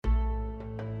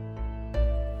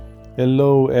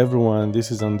Hello everyone,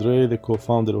 this is Andre, the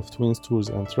co-founder of Twins Tours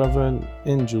and Travel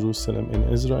in Jerusalem in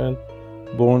Israel,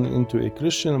 born into a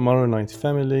Christian Maronite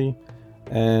family,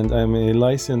 and I'm a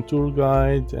licensed tour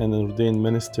guide and an ordained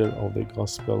minister of the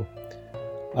gospel.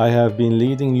 I have been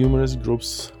leading numerous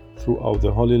groups throughout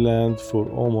the Holy Land for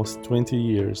almost 20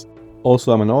 years.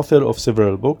 Also, I'm an author of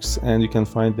several books, and you can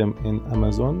find them in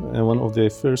Amazon. And one of the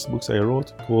first books I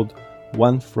wrote, called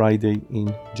One Friday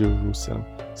in Jerusalem,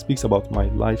 speaks about my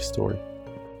life story.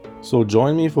 So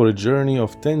join me for a journey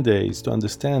of 10 days to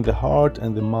understand the heart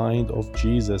and the mind of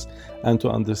Jesus and to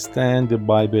understand the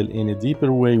Bible in a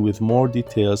deeper way with more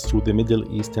details through the Middle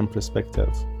Eastern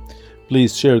perspective.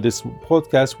 Please share this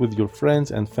podcast with your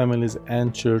friends and families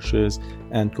and churches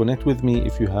and connect with me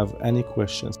if you have any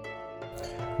questions.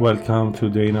 Welcome to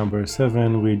day number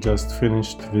 7. We just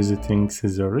finished visiting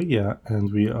Caesarea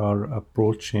and we are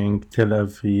approaching Tel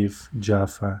Aviv,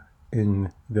 Jaffa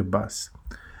in the bus.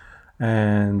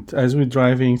 And as we're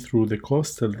driving through the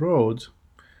coastal road,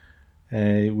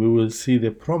 we will see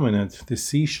the promenade, the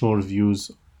seashore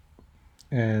views.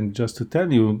 And just to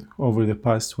tell you, over the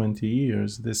past 20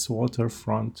 years, this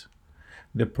waterfront,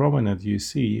 the promenade you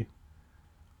see,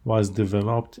 was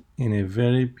developed in a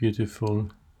very beautiful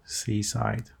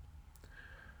seaside.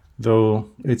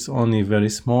 Though it's only a very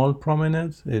small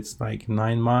promenade, it's like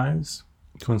 9 miles,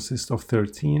 consists of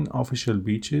 13 official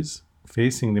beaches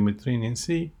facing the Mediterranean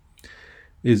Sea,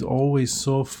 is always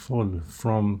so full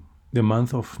from the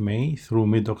month of May through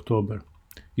mid-October.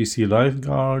 You see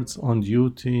lifeguards on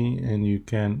duty, and you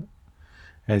can,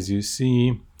 as you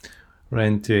see,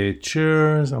 rent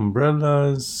chairs,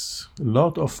 umbrellas, a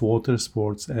lot of water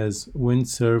sports as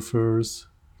windsurfers,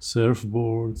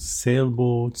 surfboards,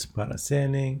 sailboats,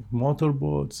 parasailing,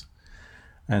 motorboats,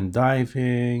 and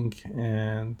diving,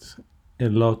 and a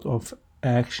lot of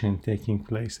action taking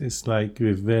place. It's like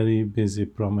a very busy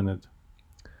promenade.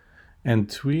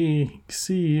 And we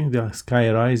see the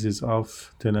sky rises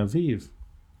of Tel Aviv.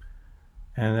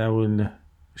 And I will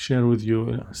share with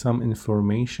you some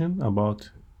information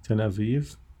about Tel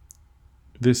Aviv.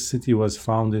 This city was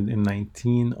founded in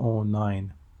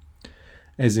 1909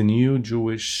 as a new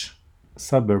Jewish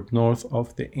suburb north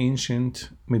of the ancient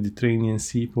Mediterranean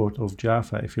seaport of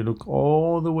Jaffa. If you look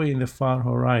all the way in the far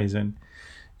horizon,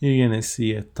 you're going to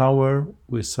see a tower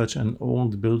with such an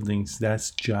old buildings. That's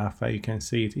Jaffa. You can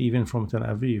see it even from Tel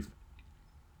Aviv.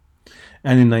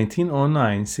 And in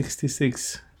 1909,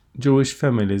 66 Jewish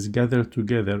families gathered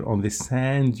together on the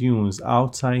sand dunes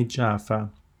outside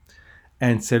Jaffa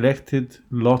and selected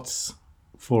lots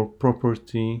for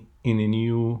property in a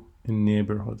new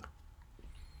neighborhood.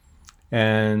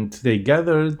 And they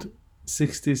gathered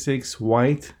 66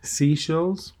 white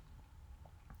seashells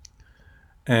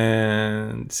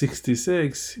and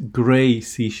 66 gray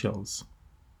seashells.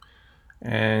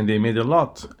 And they made a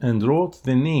lot and wrote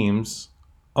the names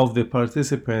of the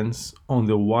participants on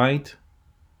the white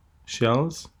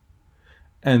shells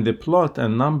and the plot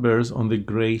and numbers on the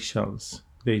gray shells.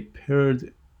 They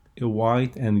paired a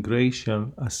white and gray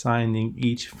shell, assigning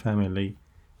each family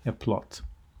a plot.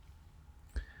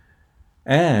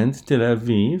 And Tel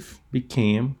Aviv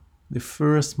became the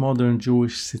first modern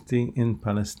Jewish city in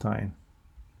Palestine.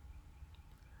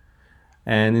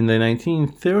 And in the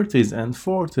 1930s and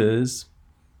 40s,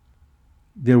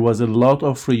 there was a lot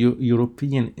of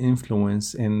European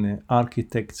influence in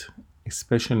architects,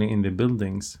 especially in the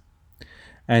buildings.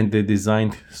 And they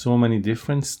designed so many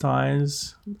different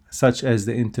styles, such as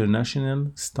the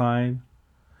International style,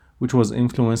 which was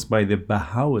influenced by the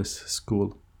Bauhaus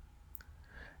school.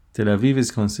 Tel Aviv is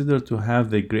considered to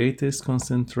have the greatest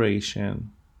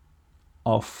concentration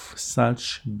of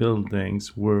such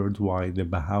buildings worldwide, the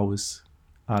Bauhaus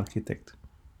architect.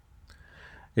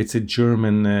 It's a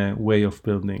German way of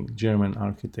building, German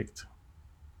architect.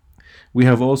 We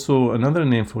have also another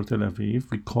name for Tel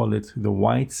Aviv. We call it the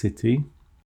White City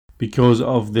because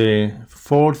of the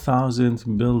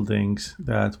 4,000 buildings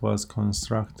that was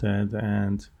constructed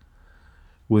and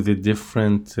with a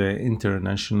different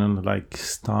international like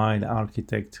style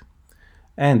architect.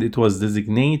 And it was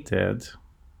designated,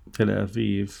 Tel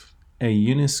Aviv, a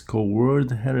UNESCO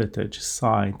World Heritage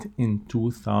Site in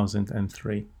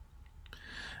 2003.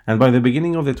 And by the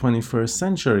beginning of the 21st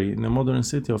century, the modern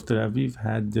city of Tel Aviv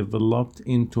had developed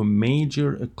into a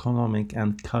major economic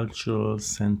and cultural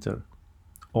center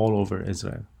all over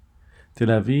Israel. Tel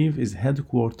Aviv is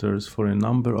headquarters for a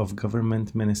number of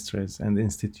government ministries and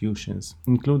institutions,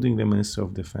 including the Ministry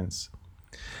of Defense,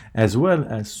 as well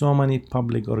as so many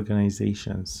public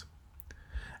organizations.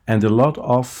 And a lot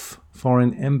of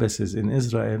foreign embassies in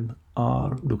Israel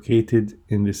are located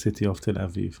in the city of Tel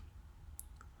Aviv.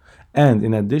 And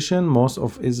in addition, most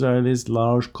of Israel's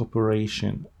large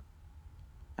corporations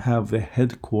have the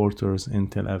headquarters in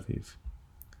Tel Aviv.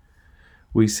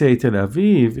 We say Tel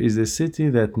Aviv is a city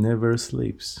that never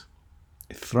sleeps.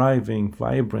 A thriving,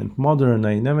 vibrant, modern,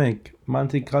 dynamic,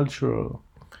 multicultural,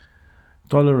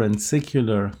 tolerant,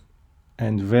 secular,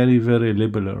 and very, very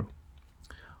liberal,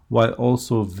 while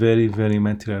also very, very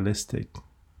materialistic.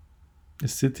 A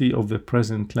city of the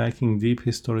present lacking deep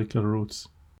historical roots.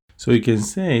 So you can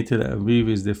say Tel Aviv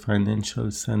is the financial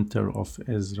center of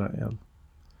Israel.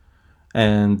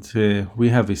 And we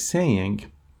have a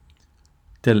saying,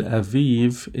 Tel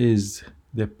Aviv is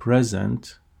the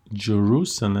present,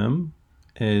 Jerusalem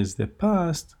is the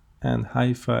past, and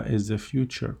Haifa is the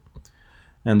future.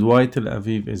 And why Tel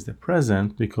Aviv is the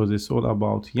present? Because it's all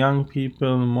about young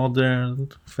people, modern,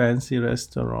 fancy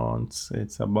restaurants.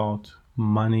 It's about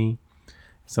money.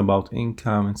 It's about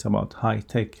income. It's about high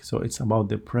tech. So it's about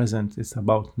the present. It's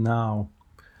about now.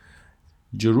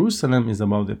 Jerusalem is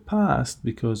about the past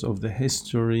because of the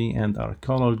history and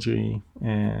archaeology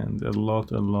and a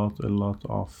lot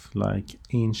of like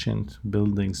ancient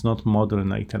buildings, not modern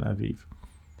like Tel Aviv.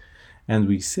 And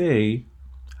we say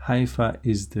Haifa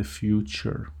is the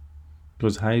future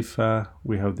because Haifa,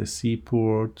 we have the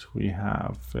seaport, we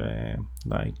have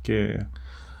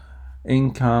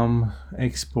income,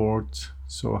 export.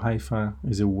 So Haifa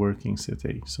is a working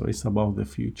city. So it's about the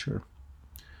future.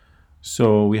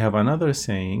 So we have another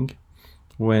saying,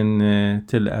 when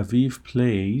Tel Aviv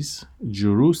plays,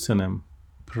 Jerusalem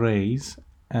prays,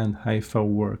 and Haifa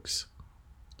works.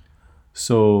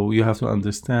 So you have to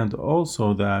understand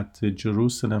also that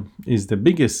Jerusalem is the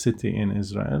biggest city in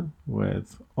Israel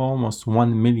with almost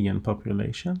 1 million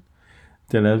population.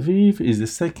 Tel Aviv is the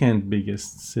second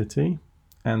biggest city,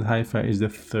 and Haifa is the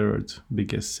third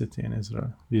biggest city in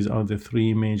Israel. These are the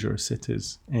three major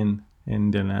cities in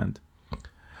the land.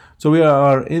 So we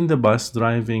are in the bus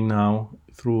driving now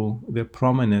through the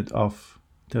promenade of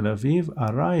Tel Aviv,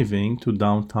 arriving to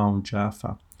downtown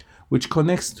Jaffa, which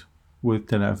connects with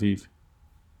Tel Aviv.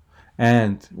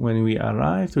 And when we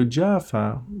arrive to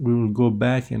Jaffa, we will go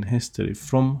back in history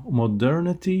from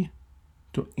modernity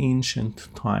to ancient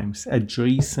times,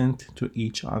 adjacent to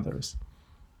each other's.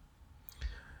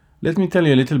 Let me tell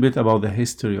you a little bit about the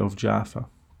history of Jaffa.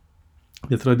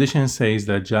 The tradition says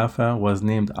that Jaffa was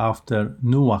named after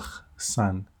Noah's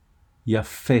son,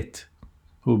 Yafet,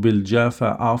 who built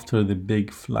Jaffa after the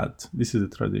big flood. This is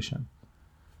the tradition.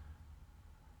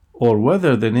 Or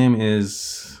whether the name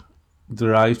is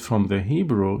derived from the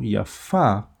Hebrew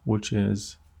Yafa, which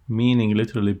is meaning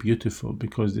literally beautiful,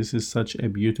 because this is such a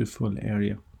beautiful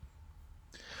area.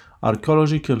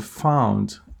 Archaeological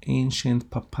found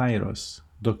ancient papyrus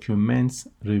documents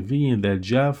reveal that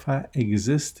Jaffa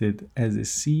existed as a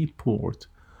seaport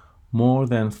more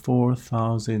than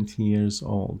 4,000 years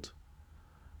old.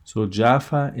 So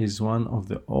Jaffa is one of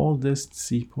the oldest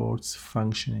seaports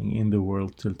functioning in the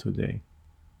world till today.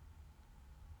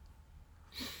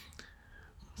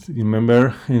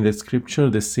 Remember in the scripture,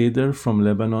 the cedar from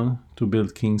Lebanon to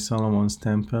build King Solomon's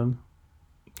temple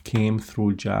came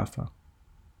through Jaffa.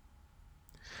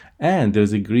 And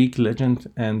there's a Greek legend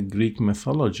and Greek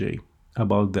mythology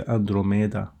about the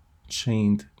Andromeda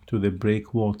chained to the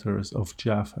breakwaters of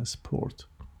Jaffa's port.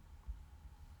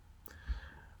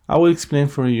 I will explain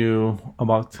for you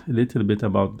a little bit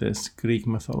about this Greek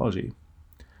mythology.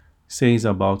 It says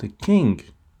about a king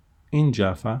in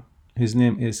Jaffa. His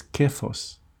name is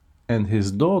Kephos, and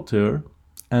his daughter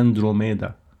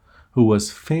Andromeda, who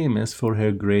was famous for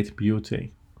her great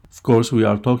beauty. Of course, we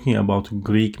are talking about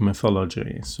Greek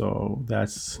mythology, so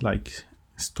that's like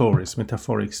stories,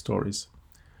 metaphoric stories.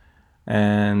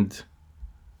 And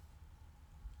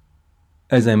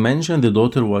as I mentioned, the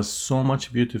daughter was so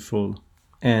much beautiful,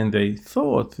 and they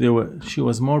thought she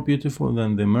was more beautiful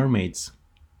than the mermaids,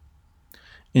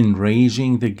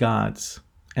 enraging the gods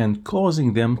and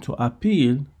causing them to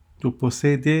appeal to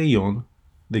Poseidon,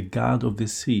 the god of the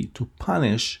sea, to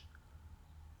punish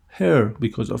her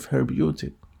because of her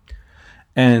beauty.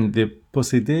 And the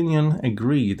Poseidonian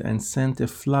agreed and sent a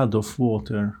flood of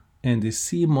water and a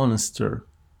sea monster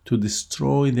to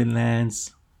destroy the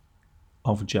lands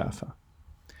of Jaffa.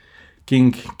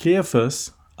 King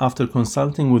Kephos, after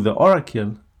consulting with the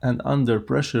oracle and under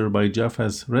pressure by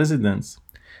Jaffa's residents,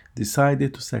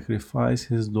 decided to sacrifice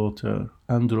his daughter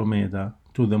Andromeda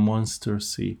to the monster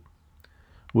sea,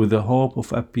 with the hope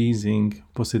of appeasing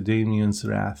Poseidon's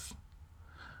wrath.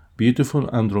 Beautiful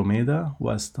Andromeda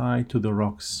was tied to the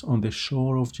rocks on the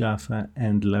shore of Jaffa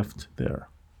and left there.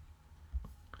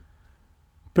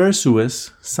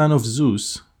 Perseus, son of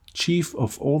Zeus, chief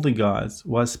of all the gods,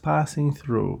 was passing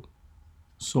through.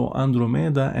 saw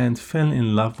Andromeda and fell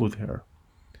in love with her.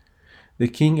 The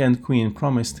king and queen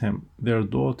promised him their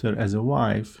daughter as a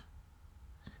wife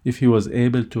if he was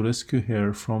able to rescue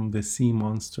her from the sea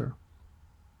monster.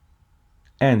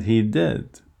 And he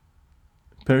did.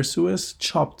 Perseus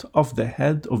chopped off the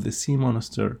head of the sea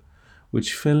monster,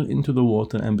 which fell into the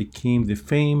water and became the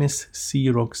famous sea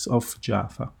rocks of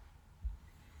Jaffa.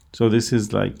 So this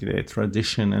is like the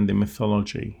tradition and the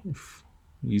mythology. If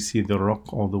you see the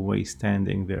rock all the way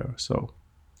standing there. So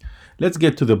let's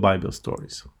get to the Bible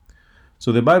stories.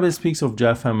 So the Bible speaks of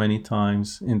Jaffa many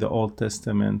times in the Old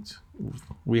Testament.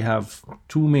 We have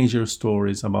two major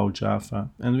stories about Jaffa,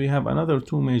 and we have another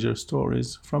two major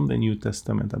stories from the New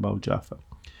Testament about Jaffa.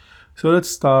 So let's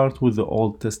start with the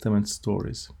Old Testament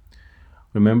stories.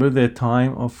 Remember the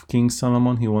time of King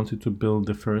Solomon, he wanted to build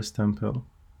the first temple.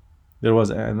 There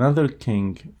was another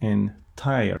king in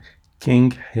Tyre,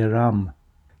 King Hiram,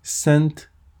 sent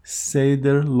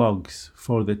cedar logs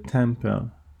for the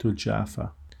temple to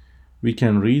Jaffa. We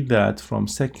can read that from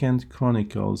 2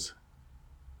 Chronicles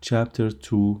chapter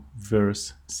 2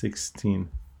 verse 16.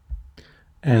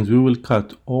 And we will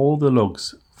cut all the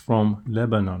logs from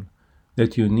Lebanon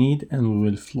that you need, and we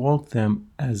will float them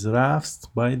as rafts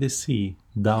by the sea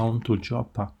down to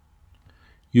Joppa.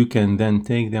 You can then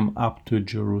take them up to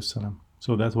Jerusalem.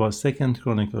 So that was 2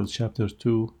 Chronicles chapter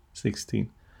 2, 16.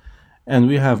 And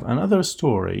we have another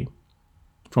story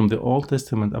from the Old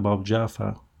Testament about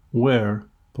Jaffa, where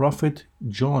Prophet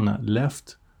Jonah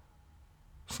left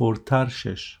for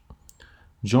Tarshish.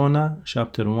 Jonah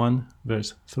chapter 1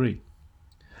 verse 3.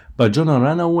 But Jonah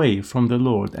ran away from the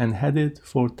Lord and headed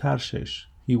for Tarshish.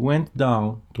 He went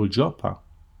down to Joppa,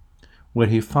 where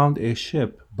he found a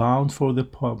ship bound for the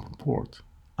port.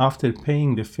 After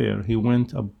paying the fare, he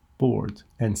went aboard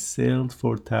and sailed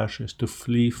for Tarshish to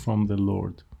flee from the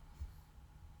Lord.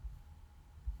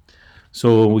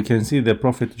 So we can see the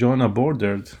prophet Jonah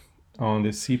bordered on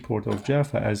the seaport of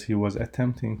Jaffa as he was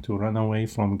attempting to run away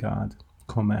from God's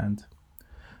command.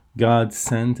 God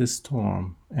sent a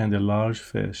storm and a large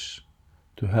fish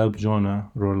to help Jonah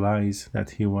realize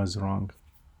that he was wrong.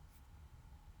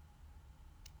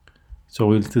 So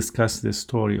we'll discuss this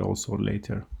story also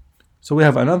later. So we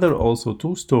have another also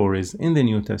two stories in the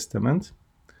New Testament.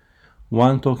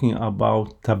 One talking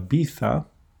about Tabitha,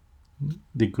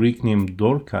 the Greek name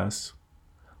Dorcas,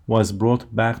 was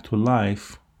brought back to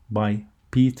life by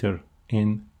Peter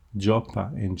in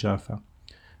Joppa, in Jaffa.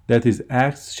 That is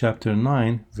Acts chapter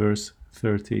 9, verse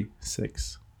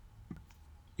 36.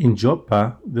 In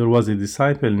Joppa, there was a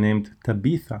disciple named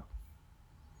Tabitha.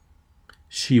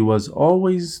 She was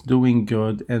always doing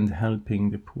good and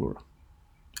helping the poor.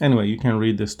 Anyway, you can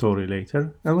read the story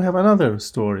later. And we have another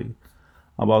story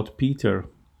about Peter,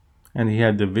 and he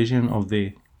had the vision of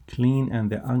the clean and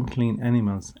the unclean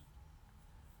animals.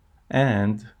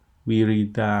 And we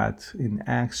read that in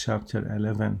Acts chapter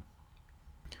 11.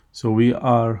 So we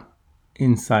are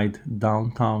inside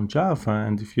downtown Jaffa,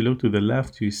 and if you look to the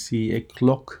left, you see a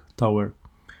clock tower.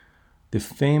 The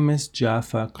famous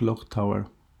Jaffa clock tower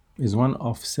is one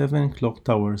of 7 clock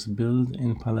towers built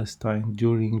in Palestine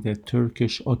during the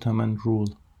Turkish Ottoman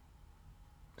rule.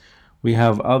 We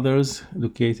have others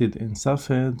located in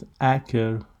Safed,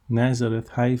 Acre, Nazareth,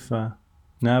 Haifa,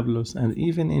 Nablus, and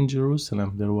even in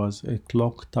Jerusalem there was a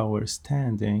clock tower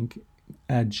standing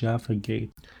at Jaffa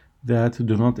Gate that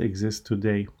do not exist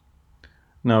today.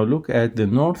 Now look at the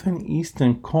northern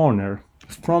eastern corner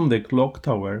from the clock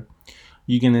tower.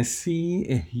 You're gonna see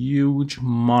a huge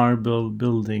marble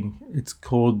building. It's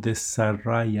called the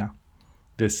Saraya.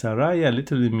 The Saraya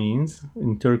literally means,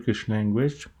 in Turkish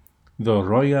language, the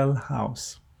royal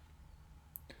house.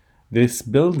 This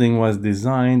building was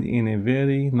designed in a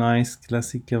very nice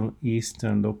classical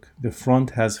Eastern look. The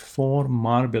front has 4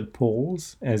 marble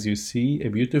poles, as you see, a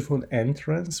beautiful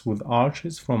entrance with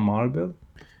arches from marble,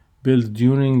 built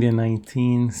during the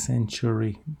 19th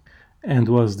century and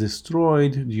was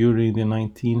destroyed during the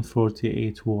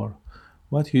 1948 war.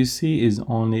 What you see is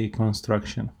only a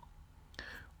construction.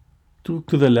 To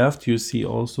the left, you see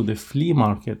also the flea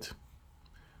market,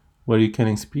 where you can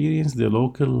experience the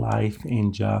local life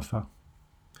in Jaffa.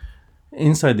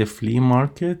 Inside the flea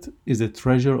market is a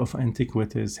treasure of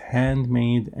antiquities,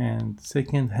 handmade and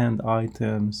second-hand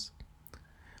items.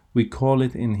 We call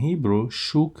it in Hebrew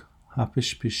Shuk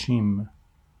HaPeshpeshim.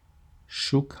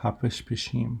 Shuk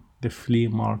HaPeshpeshim, the flea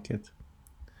market.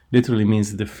 Literally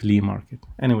means the flea market.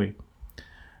 Anyway,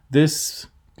 this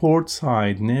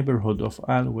portside neighborhood of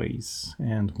alleyways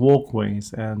and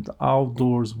walkways and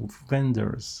outdoors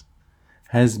vendors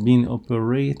has been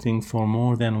operating for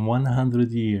more than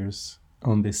 100 years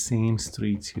on the same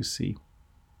streets you see.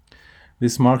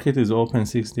 This market is open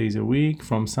 6 days a week,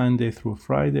 from Sunday through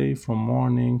Friday, from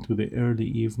morning to the early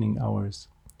evening hours.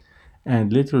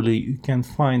 And literally, you can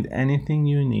find anything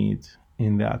you need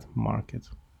in that market.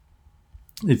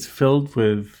 It's filled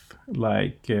with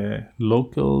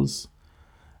locals,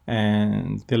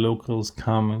 and the locals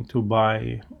come to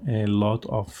buy a lot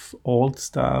of old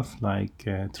stuff,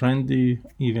 trendy,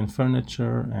 even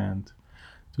furniture. And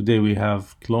today we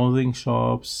have clothing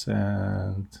shops,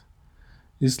 and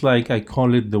it's like I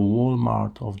call it the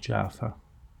Walmart of Jaffa.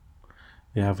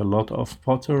 They have a lot of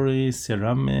pottery,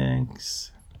 ceramics,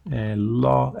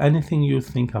 anything you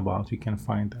think about, you can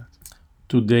find that.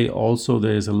 Today also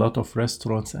there is a lot of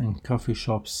restaurants and coffee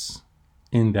shops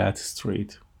in that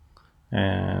street,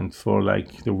 and for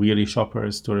the weary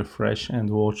shoppers to refresh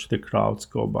and watch the crowds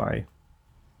go by.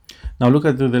 Now look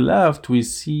at to the left, we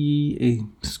see a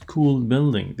school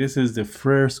building. This is the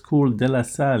Frère School de la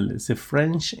Salle. It's a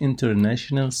French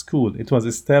international school. It was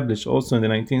established also in the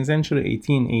 19th century,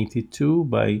 1882,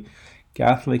 by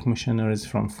Catholic missionaries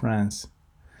from France.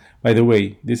 By the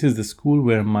way, this is the school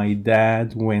where my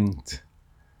dad went.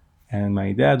 And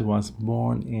my dad was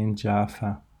born in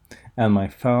Jaffa. And my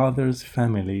father's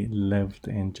family lived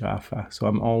in Jaffa. So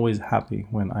I'm always happy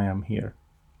when I am here.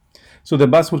 So the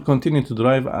bus will continue to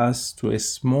drive us to a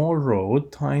small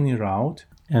road, tiny route,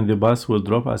 and the bus will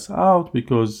drop us out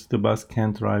because the bus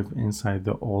can't drive inside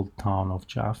the old town of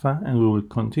Jaffa, and we will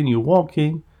continue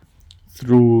walking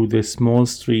through the small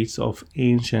streets of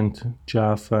ancient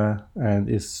Jaffa, and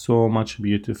it's so much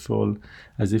beautiful,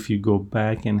 as if you go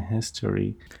back in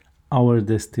history. Our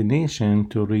destination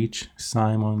to reach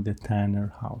Simon the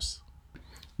Tanner house.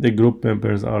 The group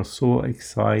members are so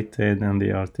excited, and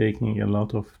they are taking a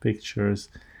lot of pictures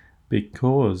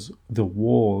because the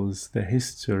walls, the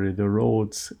history, the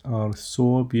roads are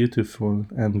so beautiful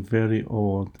and very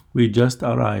old. We just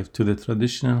arrived to the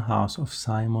traditional house of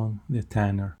Simon the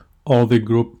Tanner. All the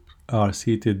group are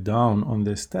seated down on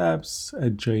the steps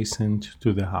adjacent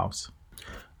to the house.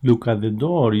 Look at the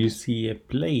door, you see a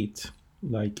plate,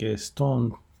 like a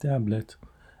stone tablet,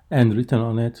 and written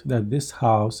on it that this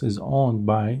house is owned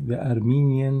by the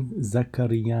Armenian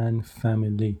Zakarian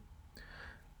family.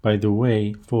 By the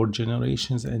way, for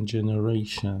generations and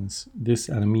generations, this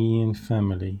Armenian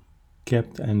family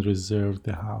kept and reserved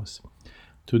the house.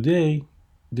 Today,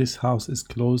 this house is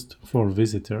closed for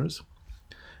visitors,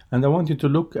 and I want you to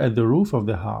look at the roof of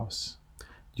the house.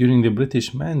 During the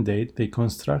British Mandate, they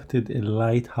constructed a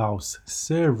lighthouse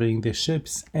serving the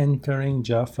ships entering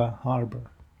Jaffa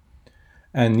harbor.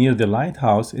 And near the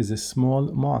lighthouse is a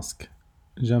small mosque,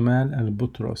 Jamal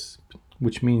al-Butros,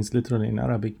 which means literally in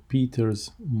Arabic,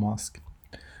 Peter's Mosque,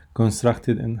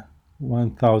 constructed in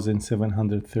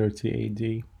 1730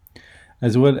 AD,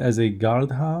 as well as a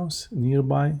guardhouse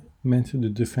nearby meant to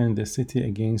defend the city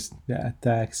against the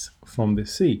attacks from the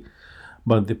sea.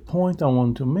 But the point I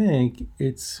want to make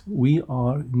is we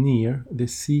are near the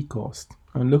sea coast.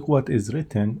 And look what is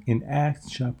written in Acts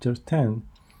chapter 10,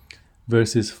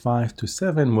 verses 5 to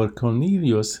 7, where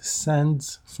Cornelius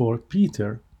sends for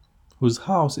Peter, whose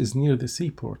house is near the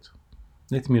seaport.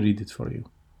 Let me read it for you.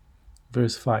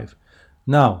 Verse 5.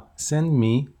 Now send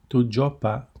me to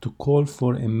Joppa to call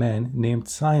for a man named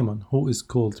Simon, who is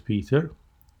called Peter.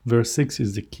 Verse 6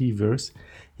 is the key verse.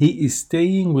 He is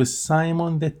staying with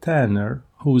Simon the tanner,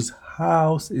 whose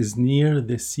house is near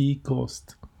the sea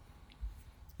coast.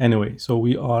 Anyway, so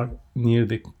we are near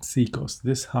the sea coast.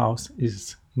 This house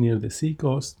is near the sea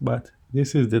coast, but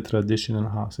this is the traditional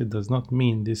house. It does not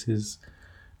mean this is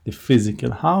the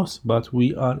physical house, but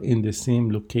we are in the same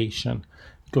location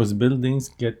because buildings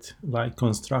get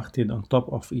constructed on top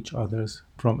of each others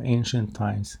from ancient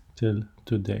times till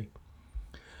today.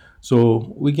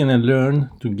 So we're gonna learn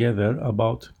together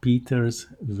about Peter's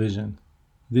vision.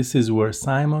 This is where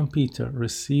Simon Peter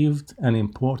received an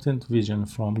important vision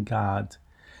from God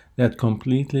that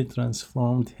completely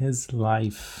transformed his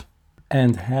life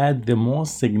and had the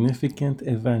most significant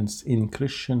events in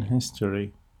Christian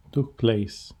history took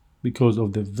place because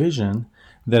of the vision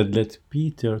that led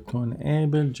Peter to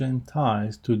enable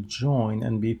Gentiles to join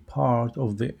and be part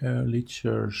of the early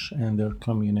church and their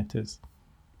communities.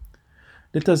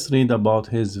 Let us read about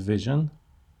his vision.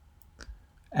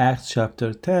 Acts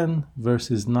chapter 10,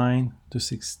 verses 9 to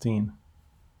 16.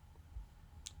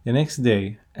 The next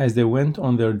day, as they went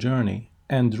on their journey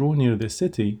and drew near the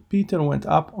city, Peter went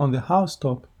up on the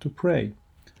housetop to pray.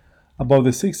 About the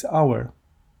 6th hour,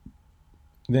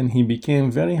 then he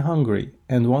became very hungry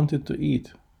and wanted to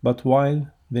eat, but while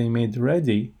they made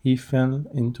ready, he fell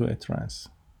into a trance.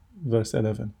 Verse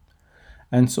 11.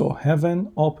 And so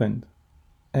heaven opened,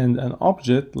 and an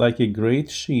object like a great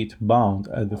sheet bound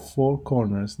at the four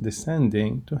corners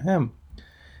descending to him,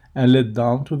 and let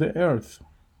down to the earth.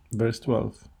 Verse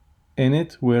 12. In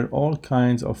it were all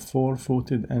kinds of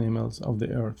four-footed animals of the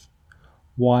earth,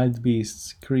 wild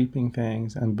beasts, creeping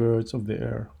things, and birds of the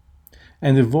air.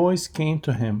 And a voice came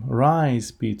to him,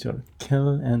 Rise, Peter, kill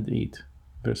and eat.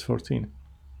 Verse 14.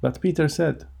 But Peter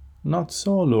said, Not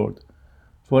so, Lord,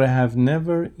 for I have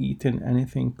never eaten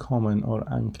anything common or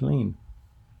unclean.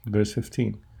 Verse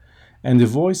 15. And the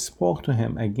voice spoke to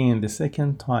him again the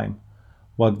second time,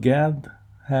 What God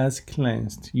has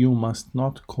cleansed, you must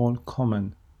not call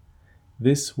common.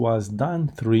 This was done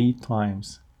 3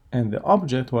 times, and the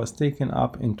object was taken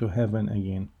up into heaven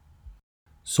again.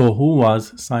 So who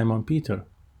was Simon Peter?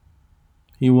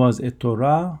 He was a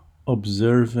Torah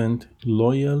observant,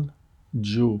 loyal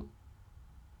Jew.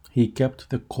 He kept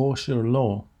the kosher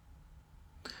law,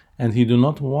 and he did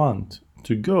not want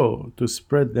to go to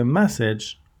spread the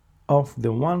message of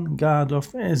the one God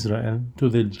of Israel to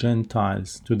the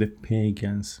Gentiles, to the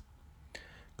pagans.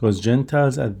 Because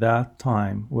Gentiles at that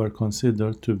time were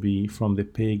considered to be from the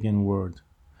pagan world.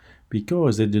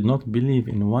 Because they did not believe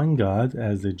in one God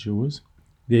as the Jews,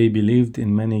 they believed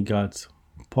in many gods,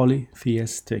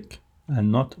 polytheistic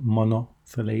and not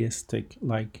monotheistic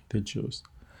like the Jews.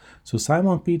 So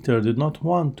Simon Peter did not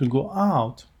want to go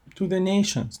out to the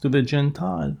nations, to the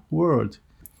Gentile world,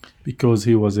 because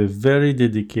he was a very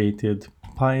dedicated,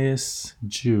 pious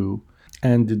Jew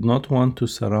and did not want to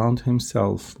surround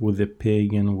himself with the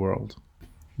pagan world.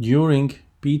 During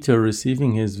Peter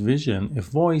receiving his vision, a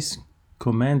voice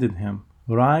commanded him,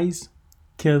 Rise,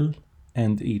 kill,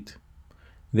 and eat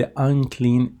the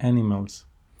unclean animals.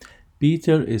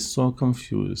 Peter is so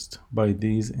confused by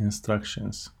these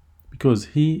instructions because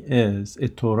he is a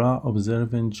Torah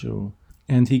observant Jew,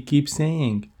 and he keeps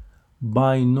saying,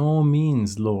 By no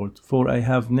means, Lord, for I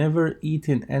have never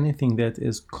eaten anything that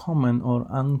is common or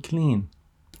unclean.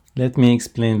 Let me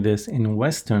explain this in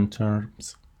Western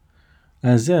terms.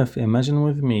 As if, imagine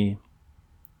with me,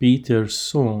 Peter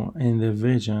saw in the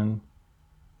vision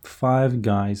Five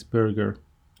Guys burger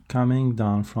coming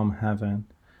down from heaven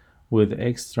with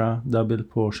extra double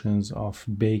portions of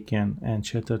bacon and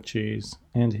cheddar cheese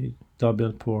and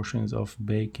double portions of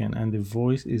bacon, and the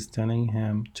voice is telling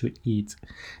him to eat.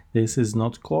 This is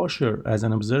not kosher. As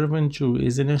an observant Jew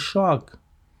is in a shock.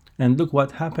 And look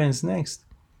what happens next.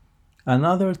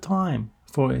 Another time,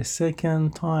 for a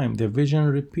second time, the vision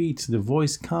repeats. The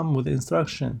voice comes with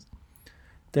instructions,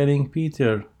 telling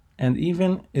Peter, and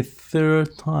even a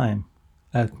third time.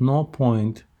 At no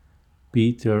point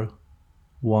Peter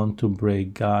want to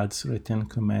break God's written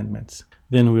commandments.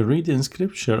 Then we read in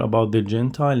scripture about the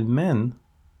Gentile men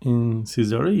in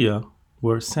Caesarea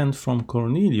were sent from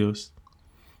Cornelius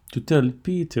to tell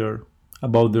Peter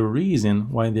about the reason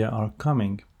why they are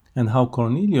coming, and how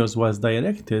Cornelius was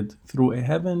directed through a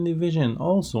heavenly vision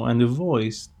also and a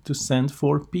voice to send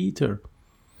for Peter,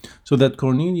 so that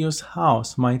Cornelius'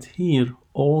 house might hear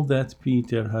all that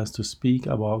Peter has to speak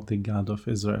about the God of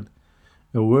Israel,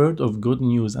 a word of good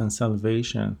news and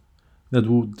salvation that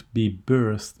would be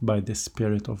birthed by the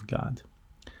Spirit of God.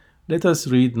 Let us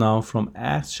read now from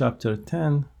Acts chapter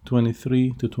 10,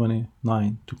 23 to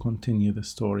 29 to continue the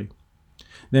story.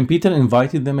 Then Peter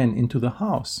invited the men into the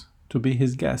house to be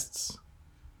his guests.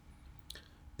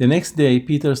 The next day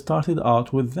Peter started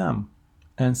out with them,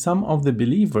 and some of the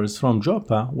believers from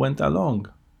Joppa went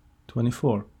along.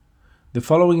 24. The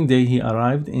following day he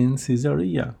arrived in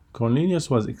Caesarea. Cornelius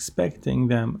was expecting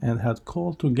them and had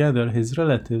called together his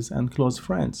relatives and close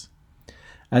friends.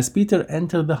 As Peter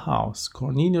entered the house,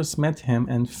 Cornelius met him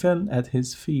and fell at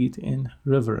his feet in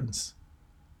reverence.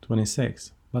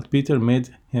 26. But Peter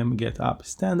made him get up.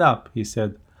 Stand up, he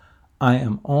said. I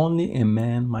am only a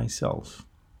man myself.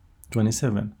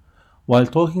 27. While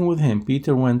talking with him,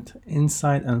 Peter went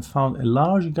inside and found a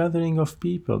large gathering of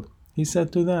people. He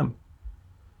said to them,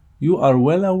 You are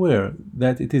well aware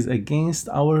that it is against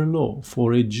our law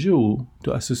for a Jew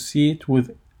to associate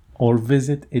with or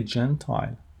visit a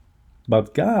Gentile.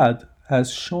 But God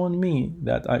has shown me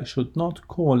that I should not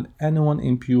call anyone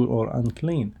impure or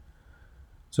unclean.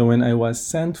 So when I was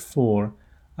sent for,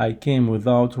 I came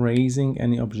without raising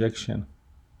any objection.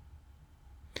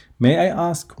 May I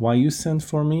ask why you sent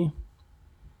for me?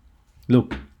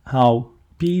 Look how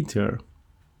Peter,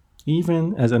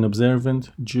 even as an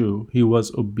observant Jew, he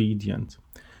was obedient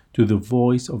to the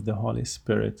voice of the Holy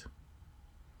Spirit.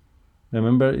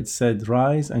 Remember, it said,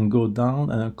 Rise and go down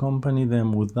and accompany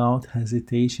them without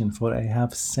hesitation, for I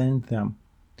have sent them.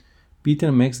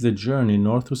 Peter makes the journey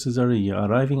north to Caesarea,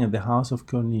 arriving at the house of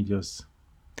Cornelius.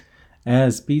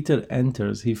 As Peter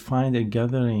enters, he finds a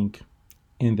gathering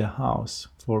in the house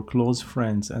for close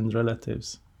friends and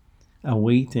relatives,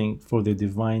 awaiting for the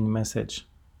divine message.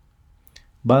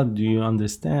 But do you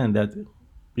understand that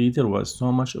Peter was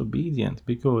so much obedient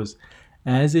because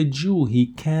as a Jew he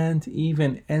can't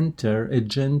even enter a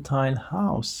Gentile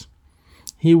house.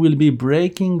 He will be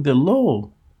breaking the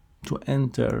law to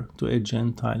enter to a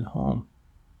Gentile home.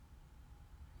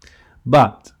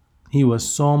 But he was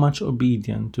so much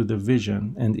obedient to the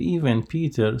vision, and even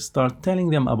Peter started telling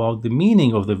them about the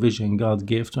meaning of the vision God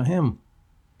gave to him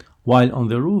while on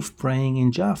the roof praying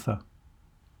in Jaffa.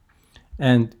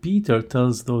 And Peter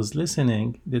tells those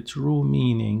listening the true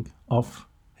meaning of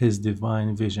his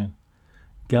divine vision.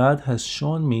 God has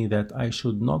shown me that I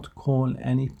should not call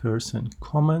any person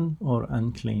common or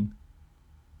unclean.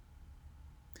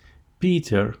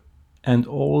 Peter and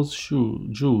all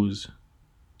Jews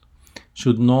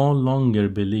should no longer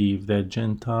believe that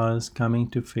Gentiles coming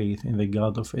to faith in the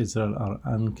God of Israel are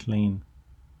unclean.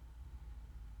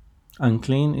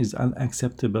 Unclean is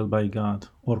unacceptable by God,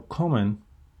 or common,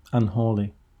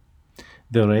 unholy.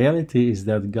 The reality is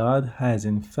that God has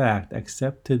in fact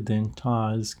accepted the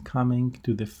Gentiles coming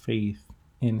to the faith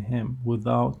in Him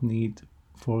without need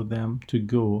for them to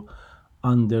go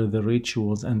under the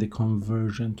rituals and the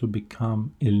conversion to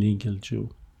become a legal Jew.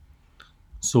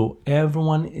 So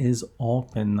everyone is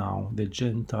open now, the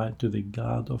Gentile to the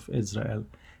God of Israel,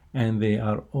 and they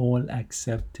are all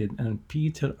accepted. And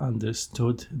Peter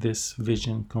understood this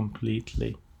vision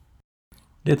completely.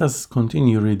 Let us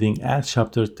continue reading Acts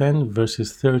chapter 10,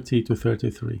 verses 30 to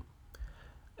 33.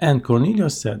 And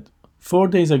Cornelius said, 4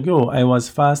 days ago I was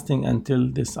fasting until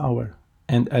this hour,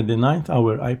 and at the 9th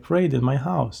hour I prayed in my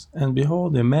house, and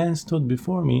behold, a man stood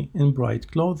before me in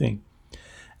bright clothing,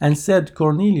 and said,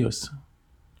 Cornelius,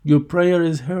 your prayer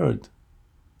is heard,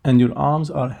 and your alms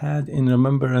are had in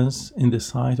remembrance in the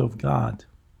sight of God.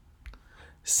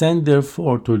 Send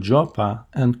therefore to Joppa,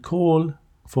 and call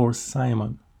for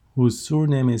Simon, whose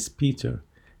surname is Peter.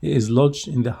 He is lodged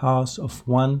in the house of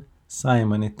one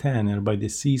Simon, a tanner by the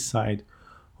seaside,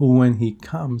 who when he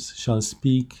comes shall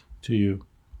speak to you.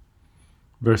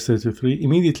 Verse 33,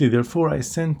 immediately therefore I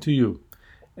sent to you,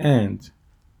 and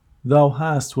thou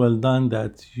hast well done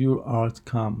that you art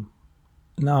come.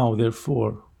 Now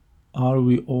therefore are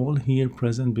we all here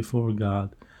present before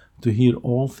God to hear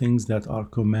all things that are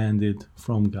commanded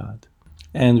from God.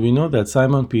 And we know that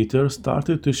Simon Peter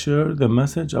started to share the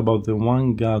message about the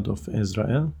one God of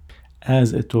Israel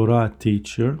as a Torah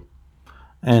teacher.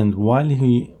 And while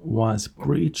he was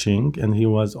preaching and he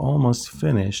was almost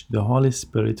finished, the Holy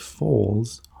Spirit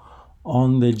falls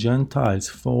on the Gentiles,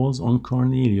 falls on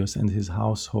Cornelius and his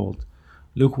household.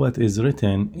 Look what is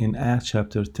written in Acts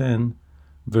chapter 10,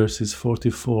 verses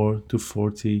 44 to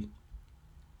 48.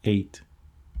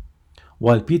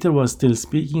 While Peter was still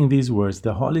speaking these words,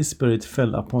 the Holy Spirit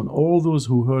fell upon all those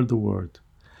who heard the word,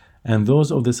 and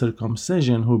those of the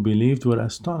circumcision who believed were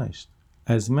astonished,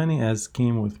 as many as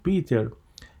came with Peter,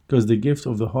 because the gift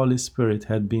of the Holy Spirit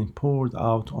had been poured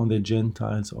out on the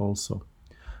Gentiles also.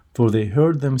 For they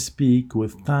heard them speak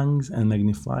with tongues and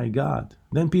magnify God.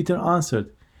 Then Peter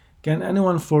answered, Can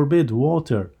anyone forbid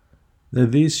water,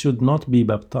 that these should not be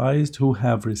baptized who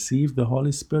have received the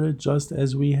Holy Spirit just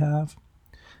as we have?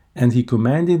 And he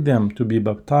commanded them to be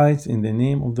baptized in the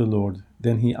name of the Lord.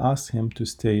 Then he asked him to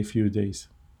stay a few days.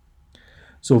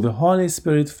 So the Holy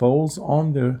Spirit falls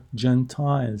on the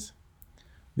Gentiles.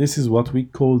 This is what we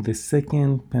call the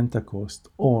second Pentecost,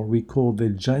 or we call the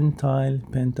Gentile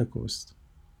Pentecost.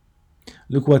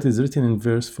 Look what is written in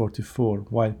verse 44.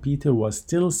 While Peter was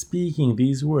still speaking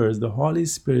these words, the Holy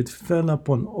Spirit fell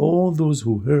upon all those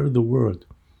who heard the word.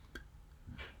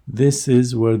 This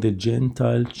is where the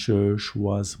Gentile church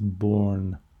was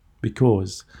born,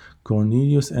 because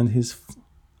Cornelius and his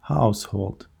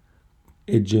household,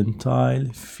 a Gentile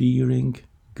fearing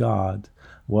God,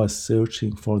 was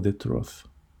searching for the truth.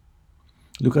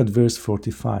 Look at verse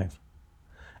 45.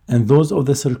 And those of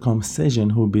the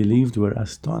circumcision who believed were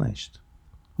astonished.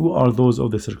 Who are those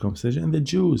of the circumcision? The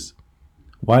Jews.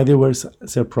 Why they were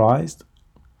surprised?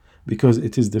 Because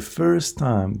it is the first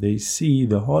time they see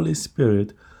the Holy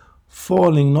Spirit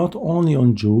falling not only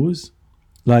on Jews,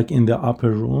 like in the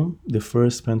upper room, the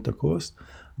first Pentecost,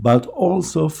 but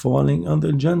also falling on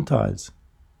the Gentiles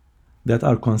that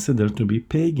are considered to be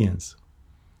pagans.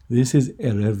 This is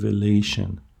a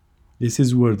revelation. This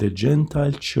is where the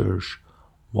Gentile church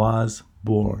was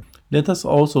born. Let us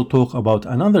also talk about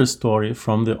another story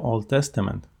from the Old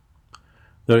Testament.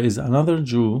 There is another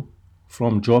Jew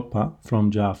from Joppa,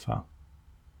 from Jaffa.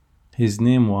 His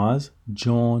name was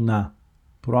Jonah,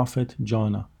 prophet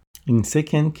Jonah. In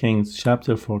 2 Kings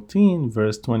chapter 14,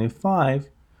 verse 25,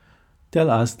 tell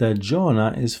us that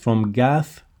Jonah is from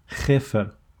Gath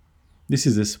Hefer. This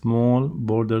is a small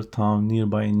border town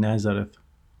nearby Nazareth.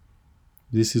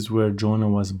 This is where Jonah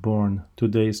was born.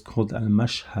 Today it's called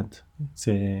Al-Mashhad.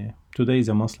 Today is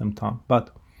a Muslim town,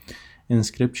 but in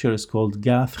scripture it's called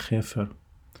Gath Hefer.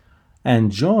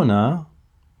 And Jonah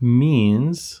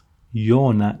means,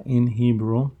 Yonah in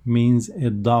Hebrew means a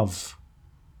dove.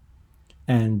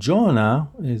 And Jonah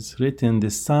is written the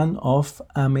son of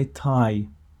Amittai.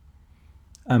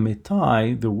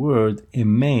 Amittai, the word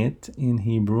emet in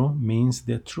Hebrew means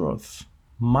the truth,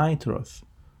 my truth.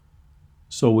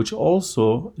 So which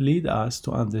also lead us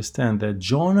to understand that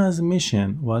Jonah's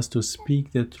mission was to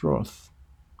speak the truth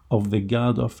of the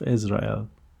God of Israel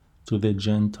to the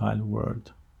Gentile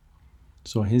world.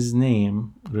 So his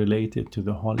name related to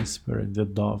the Holy Spirit, the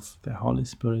dove, the Holy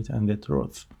Spirit and the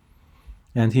truth.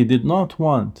 And he did not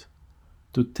want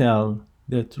to tell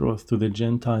the truth to the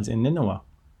Gentiles in Nineveh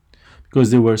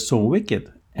because they were so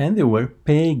wicked and they were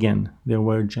pagan, they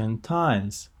were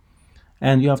Gentiles.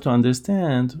 And you have to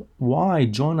understand why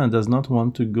Jonah does not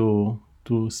want to go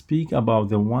to speak about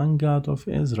the one God of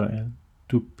Israel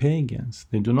to pagans.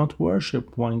 They do not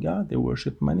worship one God, they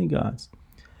worship many gods.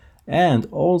 And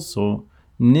also,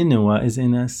 Nineveh is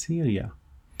in Assyria.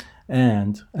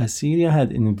 And Assyria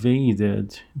had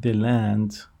invaded the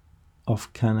land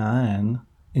of Canaan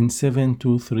in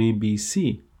 723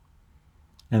 BC.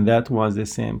 And that was the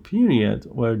same period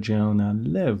where Jonah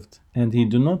lived. And he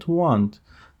did not want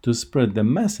to spread the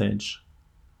message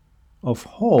of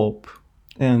hope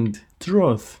and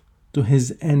truth to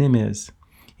his enemies.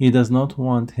 He does not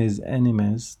want his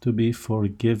enemies to be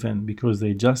forgiven because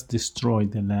they just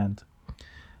destroyed the land.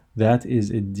 That is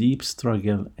a deep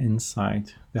struggle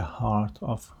inside the heart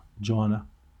of Jonah.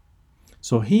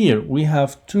 So here we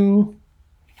have two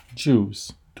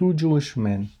Jewish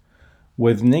men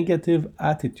with negative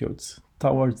attitudes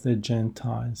towards the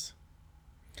Gentiles.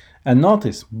 And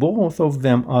notice, both of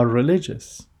them are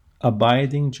religious,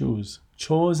 abiding Jews,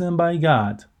 chosen by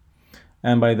God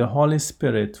and by the Holy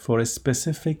Spirit for a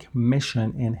specific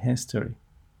mission in history.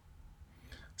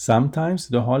 Sometimes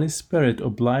the Holy Spirit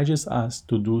obliges us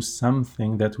to do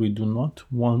something that we do not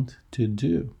want to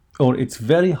do, or it's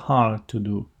very hard to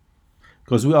do,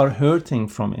 because we are hurting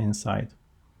from inside.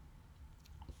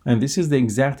 And this is the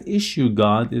exact issue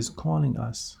God is calling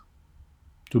us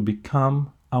to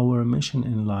become. Our mission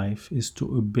in life is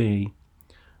to obey,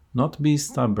 not be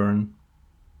stubborn,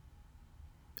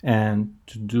 and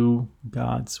to do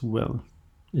God's will.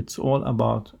 It's all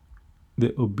about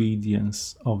the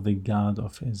obedience of the God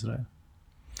of Israel.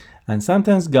 And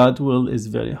sometimes God's will is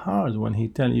very hard when he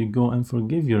tells you go and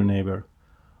forgive your neighbor,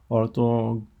 or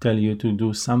to tell you to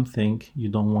do something you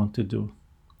don't want to do.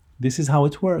 This is how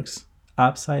it works.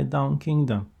 Upside down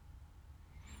kingdom.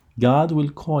 God will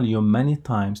call you many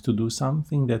times to do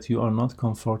something that you are not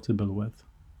comfortable with.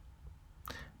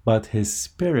 But his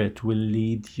Spirit will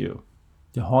lead you.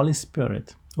 The Holy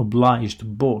Spirit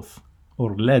obliged both,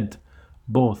 or led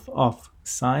both of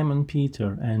Simon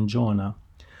Peter and Jonah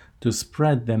to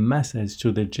spread the message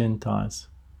to the Gentiles.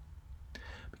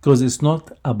 Because it's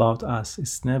not about us.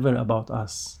 It's never about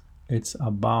us. It's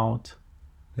about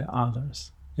the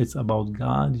others. It's about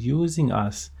God using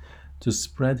us to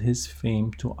spread his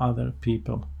fame to other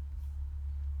people.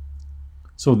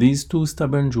 So these two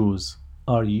stubborn Jews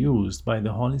are used by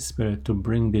the Holy Spirit to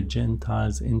bring the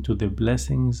Gentiles into the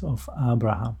blessings of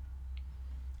Abraham.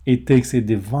 It takes a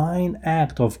divine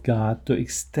act of God to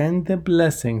extend the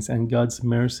blessings and God's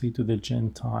mercy to the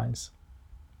Gentiles.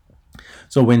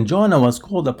 So when Jonah was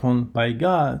called upon by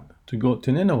God to go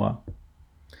to Nineveh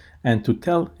and to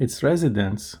tell its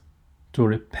residents to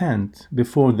repent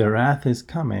before the wrath is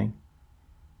coming,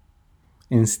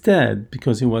 instead,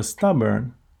 because he was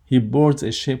stubborn, he boards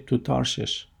a ship to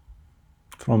Tarshish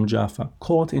from Jaffa,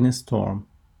 caught in a storm.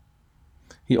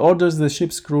 He orders the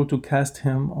ship's crew to cast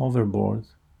him overboard,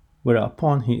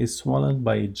 whereupon he is swallowed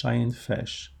by a giant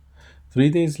fish. 3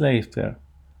 days later,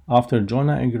 after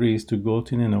Jonah agrees to go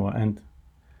to Nineveh, and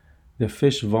the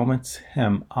fish vomits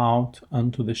him out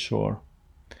onto the shore,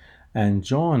 and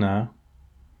Jonah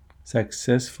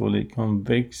successfully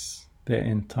convicts the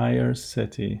entire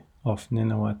city of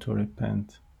Nineveh to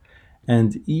repent.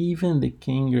 And even the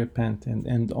king repented,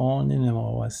 and all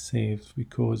Nineveh was saved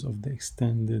because of the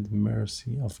extended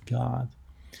mercy of God.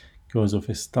 Because of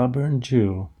a stubborn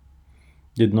Jew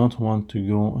did not want to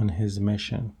go on his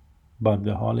mission, but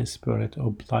the Holy Spirit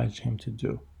obliged him to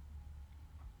do.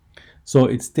 So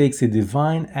it takes a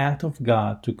divine act of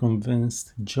God to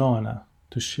convince Jonah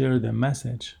to share the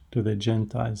message to the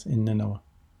Gentiles in Nineveh.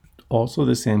 Also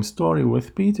the same story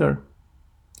with Peter.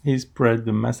 He spread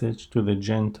the message to the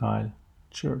Gentile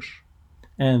church.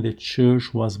 And the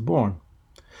church was born.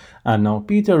 And now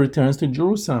Peter returns to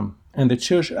Jerusalem, and the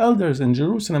church elders in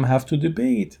Jerusalem have to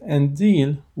debate and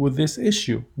deal with this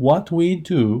issue. What we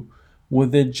do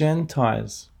with the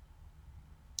Gentiles.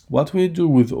 What we do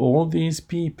with all these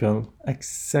people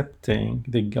accepting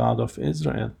the God of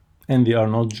Israel, and they are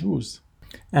not Jews.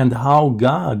 And how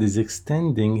God is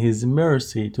extending his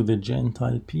mercy to the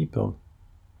Gentile people.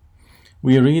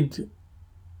 We read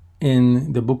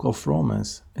in the book of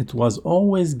Romans, it was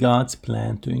always God's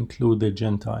plan to include the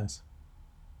Gentiles.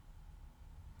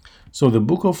 So the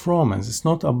book of Romans is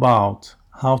not about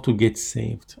how to get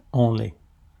saved only.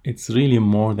 It's really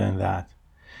more than that.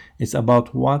 It's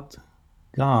about what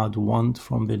God wants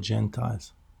from the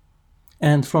Gentiles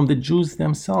and from the Jews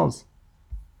themselves.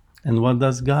 And what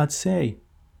does God say?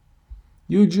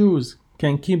 You Jews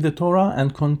can keep the Torah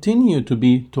and continue to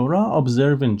be Torah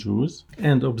observant Jews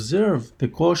and observe the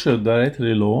kosher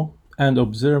dietary law and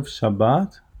observe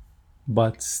Shabbat,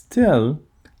 but still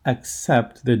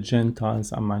accept the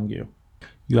Gentiles among you.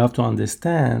 You have to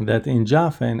understand that in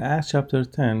Jaffa, in Acts chapter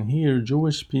 10, here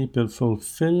Jewish people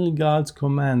fulfill God's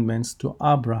commandments to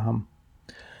Abraham,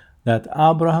 that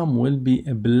Abraham will be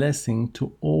a blessing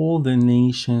to all the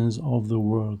nations of the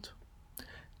world.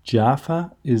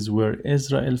 Jaffa is where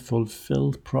Israel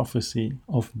fulfilled prophecy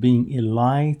of being a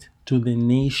light to the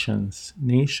nations.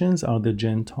 Nations are the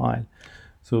Gentile.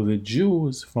 So the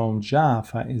Jews from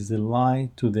Jaffa is the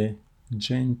light to the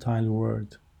Gentile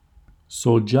world.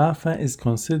 So Jaffa is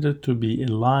considered to be a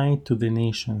light to the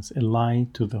nations, a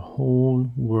light to the whole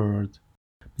world.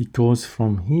 Because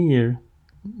from here,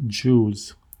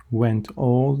 Jews went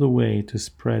all the way to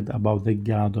spread about the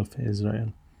God of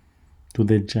Israel to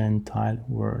the Gentile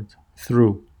world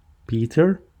through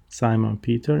Peter, Simon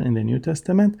Peter in the New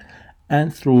Testament,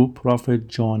 and through Prophet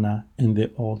Jonah in the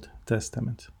Old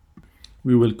Testament.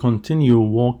 We will continue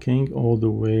walking all the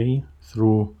way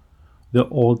through the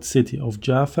old city of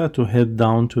Jaffa to head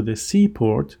down to the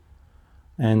seaport,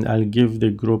 and I'll give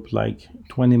the group like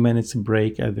 20 minutes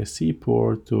break at the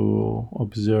seaport to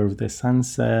observe the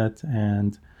sunset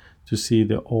and to see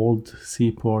the old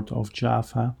seaport of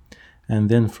Jaffa. And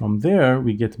then from there,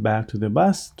 we get back to the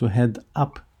bus to head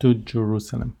up to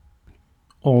Jerusalem.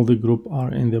 All the group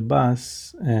are in the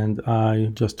bus, and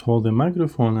I just hold the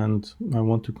microphone and I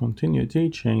want to continue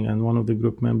teaching. And one of the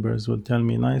group members will tell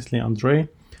me nicely, Andre,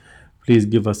 please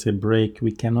give us a break.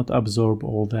 We cannot absorb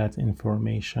all that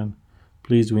information.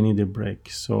 Please, we need a break.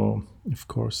 So, of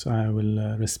course, I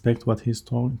will respect what he's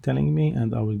telling me,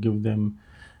 and I will give them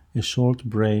a short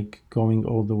break going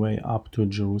all the way up to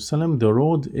Jerusalem. The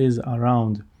road is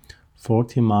around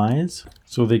 40 miles,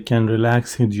 so they can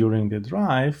relax during the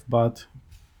drive, but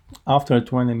after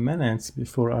 20 minutes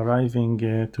before arriving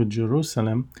to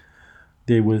Jerusalem,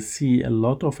 they will see a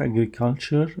lot of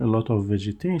agriculture, a lot of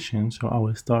vegetation, so I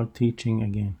will start teaching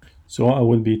again. So I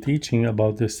will be teaching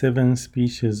about the 7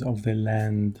 species of the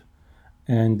land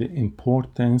and the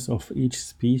importance of each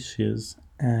species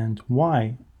and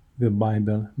why the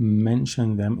Bible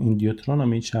mentioned them in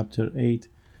Deuteronomy chapter 8,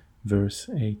 verse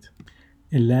 8.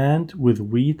 A land with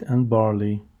wheat and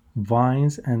barley,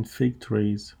 vines and fig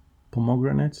trees,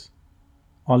 pomegranates,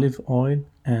 olive oil,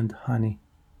 and honey.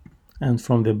 And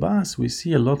from the bus, we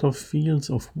see a lot of fields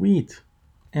of wheat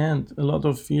and a lot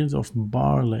of fields of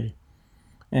barley.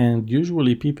 And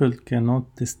usually people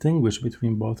cannot distinguish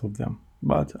between both of them.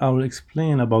 But I will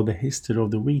explain about the history of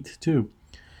the wheat too.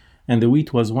 And the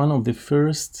wheat was one of the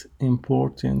first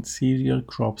important cereal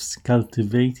crops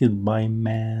cultivated by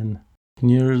man,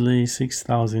 nearly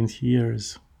 6,000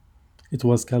 years. It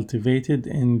was cultivated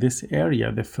in this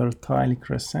area, the Fertile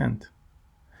Crescent,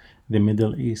 the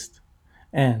Middle East.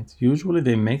 And usually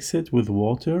they mix it with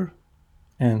water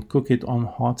and cook it on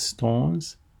hot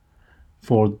stones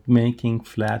for making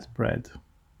flat bread.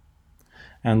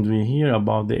 And we hear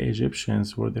about the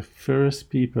Egyptians were the first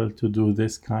people to do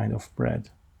this kind of bread,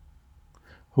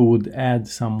 who would add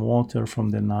some water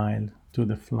from the Nile to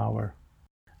the flour.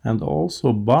 And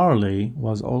also barley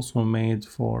was also made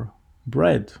for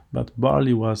bread, but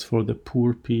barley was for the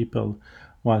poor people,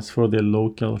 was for the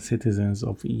local citizens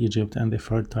of Egypt and the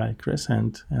Fertile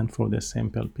Crescent, and for the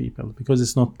simple people, because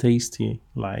it's not tasty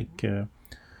like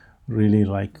really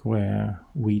like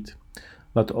wheat.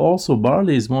 But also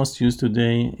barley is most used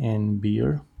today in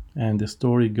beer, and the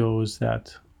story goes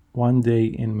that one day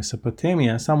in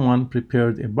Mesopotamia, someone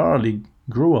prepared a barley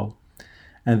gruel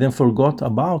and then forgot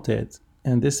about it.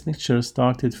 And this mixture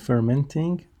started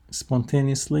fermenting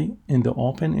spontaneously in the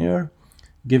open air,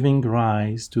 giving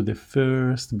rise to the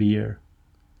first beer.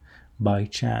 By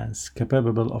chance,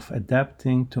 capable of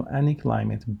adapting to any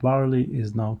climate, barley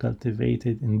is now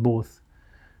cultivated in both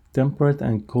temperate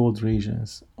and cold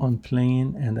regions, on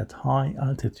plain and at high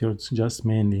altitudes, just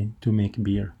mainly to make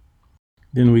beer.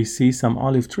 Then we see some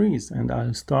olive trees, and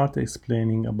I'll start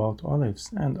explaining about olives.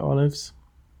 And olives,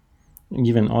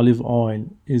 even olive oil,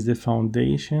 is the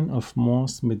foundation of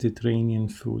most Mediterranean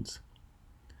foods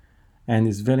and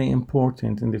is very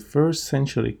important in the first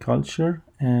century culture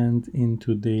and in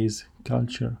today's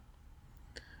culture.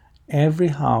 Every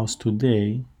house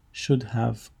today should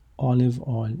have olive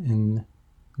oil in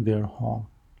their home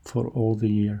for all the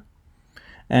year.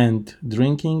 And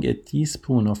drinking a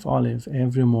teaspoon of olive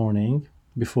every morning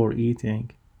before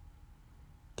eating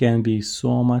can be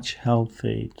so much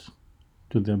healthy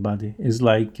to the body. It's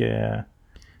like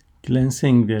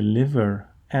cleansing the liver,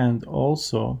 and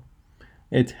also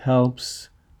it helps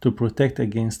to protect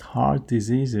against heart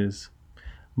diseases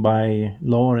by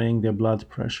lowering the blood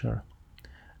pressure,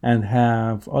 and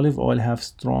have olive oil have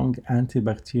strong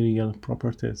antibacterial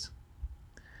properties.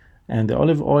 And the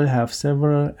olive oil have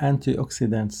several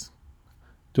antioxidants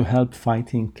to help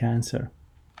fighting cancer.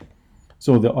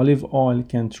 So the olive oil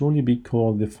can truly be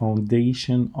called the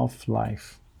foundation of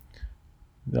life.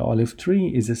 The olive tree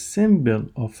is a symbol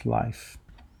of life,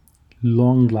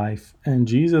 long life. And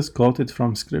Jesus quoted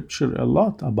from scripture a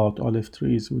lot about olive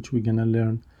trees, which we're going to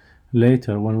learn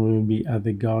later when we will be at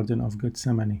the Garden of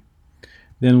Gethsemane.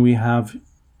 Then we have,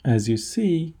 as you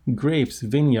see, grapes,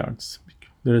 vineyards.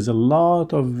 There is a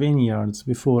lot of vineyards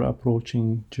before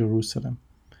approaching Jerusalem.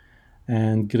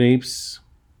 And grapes,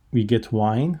 we get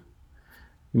wine.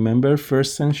 Remember,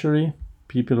 first century,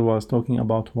 people was talking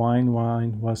about wine.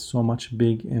 Wine was so much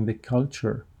big in the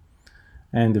culture.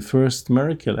 And the first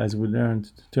miracle, as we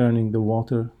learned, turning the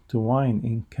water to wine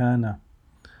in Cana.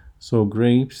 So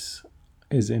grapes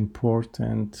is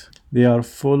important. They are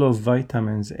full of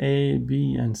vitamins A,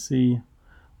 B, and C,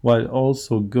 while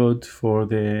also good for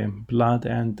the blood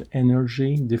and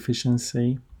energy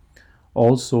deficiency.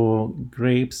 Also,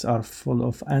 grapes are full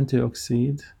of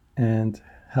antioxidants and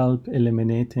help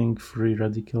eliminating free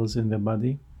radicals in the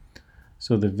body.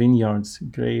 So the vineyards,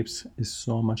 grapes is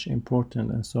so much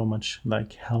important and so much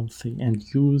like healthy and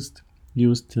used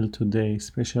till today,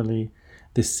 especially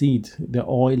the seed, the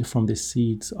oil from the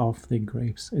seeds of the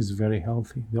grapes is very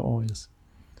healthy, the oils.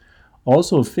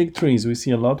 Also fig trees, we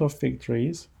see a lot of fig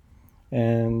trees,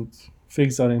 and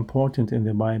figs are important in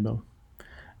the Bible.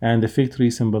 And the fig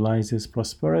tree symbolizes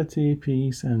prosperity,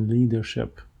 peace, and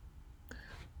leadership.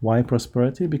 Why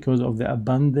prosperity? Because of the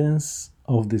abundance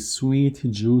of the sweet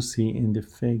juicy in the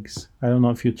figs. I don't know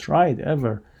if you tried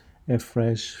ever a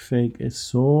fresh fig. It's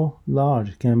so large,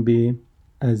 it can be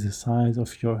as the size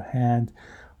of your hand.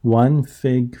 One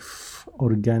fig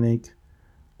organic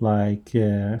like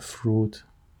fruit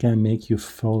can make you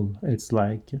full. It's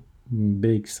like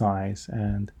big size,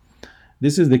 and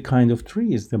this is the kind of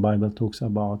trees the Bible talks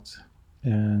about,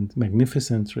 and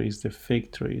magnificent trees, the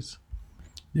fig trees.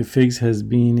 The figs has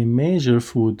been a major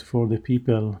food for the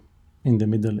people in the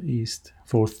Middle East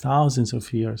for thousands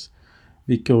of years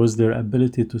because their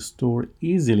ability to store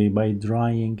easily by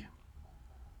drying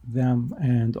them,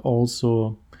 and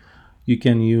also you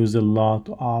can use a lot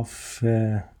of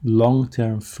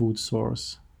long-term food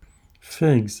source.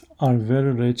 Figs are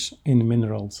very rich in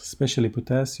minerals, especially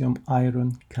potassium,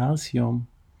 iron, calcium,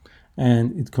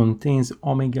 and it contains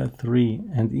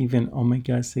omega-3 and even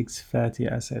omega-6 fatty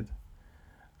acid.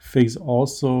 Figs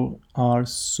also are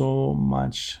so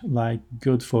much like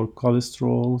good for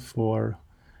cholesterol, for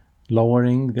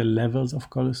lowering the levels of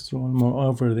cholesterol.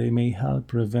 Moreover, they may help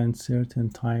prevent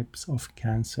certain types of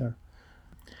cancer.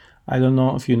 I don't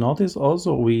know if you notice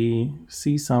also, we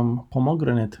see some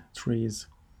pomegranate trees.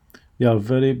 They are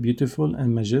very beautiful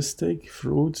and majestic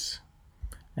fruits,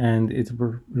 and it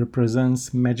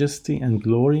represents majesty and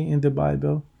glory in the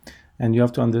Bible. And you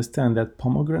have to understand that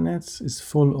pomegranates is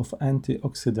full of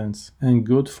antioxidants and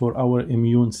good for our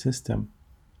immune system.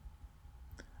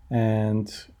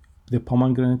 And the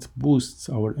pomegranate boosts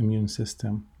our immune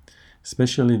system,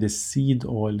 especially the seed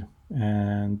oil,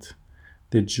 and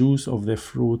the juice of the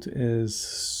fruit is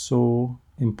so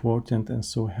important and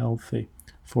so healthy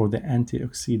for the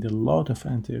antioxidant, a lot of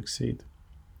antioxidant.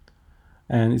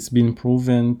 And it's been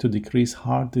proven to decrease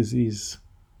heart disease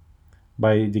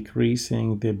by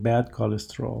decreasing the bad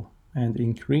cholesterol and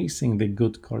increasing the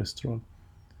good cholesterol.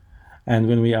 And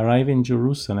when we arrive in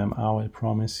Jerusalem, I will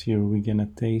promise you, we're gonna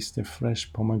taste the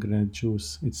fresh pomegranate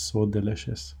juice. It's so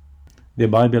delicious. The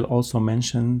Bible also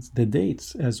mentions the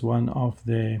dates as one of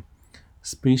the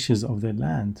species of the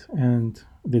land, and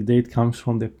the date comes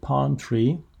from the palm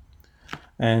tree,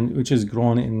 and which is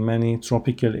grown in many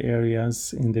tropical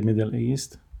areas in the Middle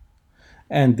East.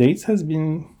 And dates has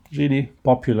been really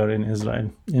popular in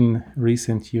Israel in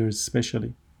recent years,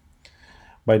 especially.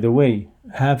 By the way,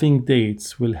 having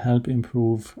dates will help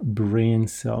improve brain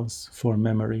cells for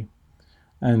memory,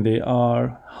 and they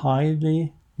are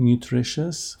highly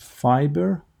nutritious,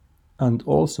 fiber, and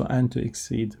also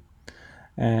antioxidant,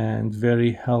 and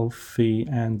very healthy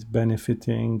and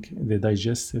benefiting the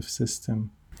digestive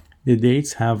system. The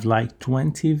dates have like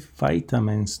 20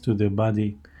 vitamins to the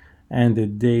body, and the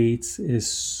dates is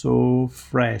so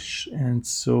fresh and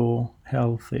so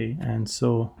healthy and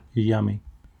so yummy.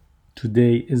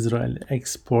 Today, Israel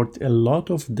exports a lot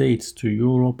of dates to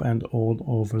Europe and all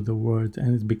over the world,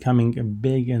 and it's becoming a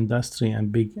big industry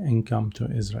and big income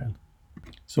to Israel.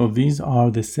 So these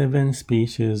are the 7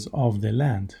 species of the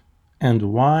land.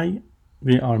 And why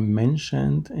they are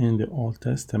mentioned in the Old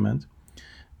Testament?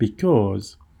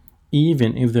 Because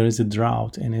even if there is a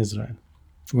drought in Israel,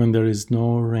 when there is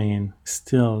no rain,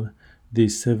 still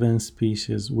these 7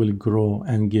 species will grow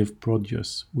and give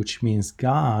produce, which means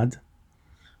God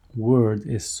word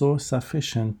is so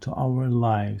sufficient to our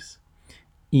lives.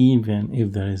 Even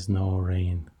if there is no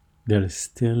rain, there is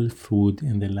still food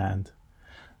in the land.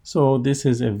 So this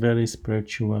is a very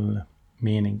spiritual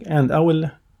meaning, and I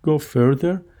will go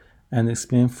further and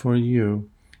explain for you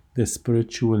the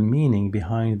spiritual meaning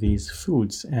behind these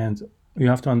foods. And you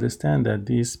have to understand that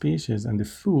these species and the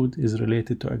food is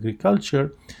related to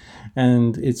agriculture,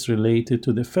 and it's related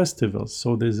to the festivals.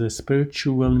 So there's a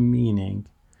spiritual meaning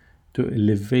to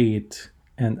elevate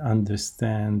and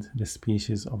understand the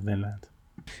species of the land.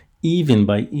 Even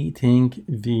by eating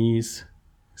these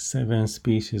 7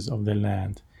 species of the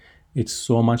land, it's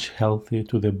so much healthy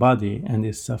to the body and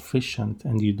is sufficient,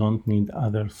 and you don't need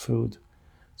other food.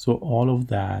 So all of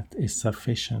that is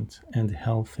sufficient and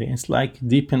healthy. It's like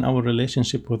deepen our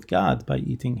relationship with God by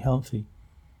eating healthy.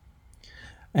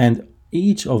 And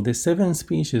each of the 7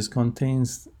 species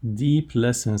contains deep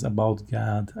lessons about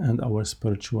God and our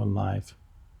spiritual life.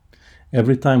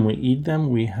 Every time we eat them,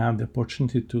 we have the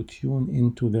opportunity to tune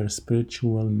into their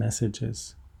spiritual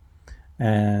messages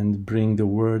and bring the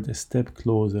word a step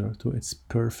closer to its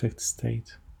perfect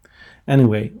state.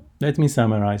 Anyway, let me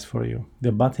summarize for you.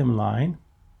 The bottom line,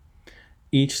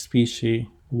 each species,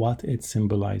 what it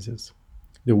symbolizes.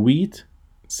 The wheat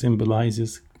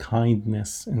symbolizes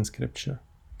kindness in scripture.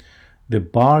 The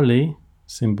barley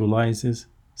symbolizes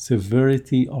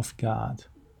severity of God.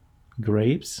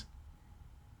 Grapes,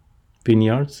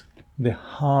 vineyards, the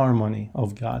harmony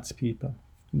of God's people.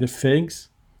 The figs,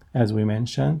 as we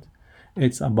mentioned,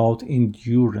 it's about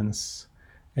endurance.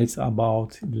 It's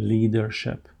about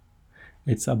leadership.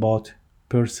 It's about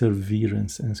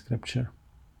perseverance in scripture.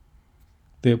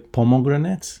 The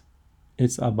pomegranates,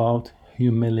 it's about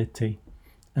humility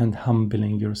and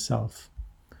humbling yourself.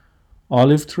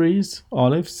 Olive trees,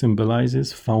 olive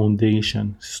symbolizes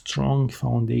foundation, strong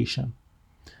foundation.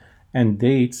 And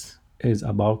dates is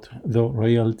about the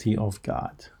royalty of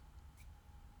God.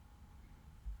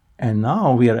 And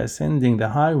now we are ascending the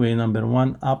highway number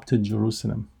 1 up to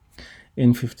Jerusalem.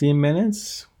 In 15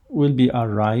 minutes, we'll be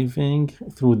arriving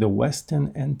through the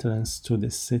western entrance to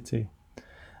the city.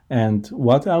 And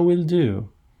what I will do,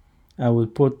 I will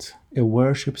put a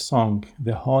worship song,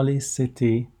 the holy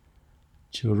city,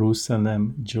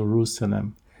 Jerusalem,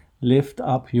 Jerusalem. Lift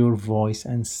up your voice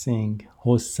and sing,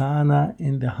 Hosanna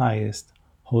in the highest,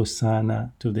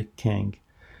 Hosanna to the King.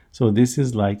 So this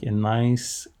is like a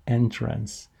nice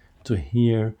entrance to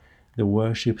hear the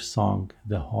worship song,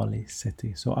 the holy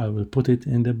city. So I will put it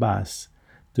in the bus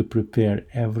to prepare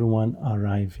everyone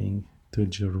arriving to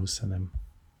Jerusalem.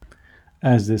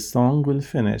 As the song will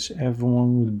finish,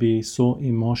 everyone will be so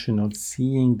emotional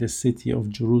seeing the city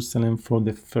of Jerusalem for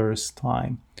the first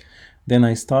time. Then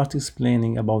I start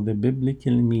explaining about the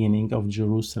biblical meaning of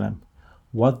Jerusalem,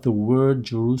 what the word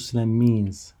Jerusalem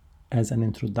means as an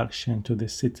introduction to the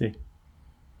city.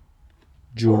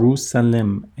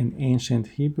 Jerusalem in ancient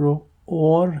Hebrew,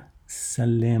 or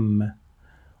Salem.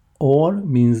 Or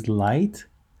means light,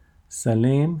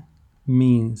 Salem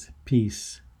means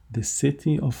peace. The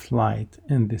city of light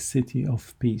and the city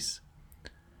of peace.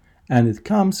 And it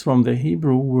comes from the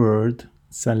Hebrew word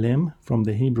Salem, from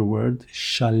the Hebrew word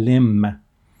Shalem.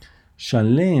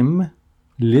 Shalem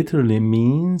literally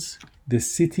means the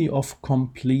city of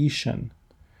completion,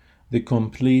 the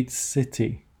complete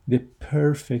city, the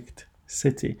perfect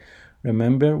city.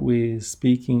 Remember, we're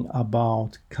speaking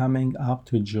about coming up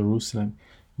to Jerusalem.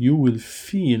 You will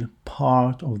feel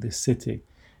part of the city.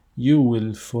 You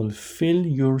will fulfill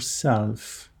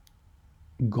yourself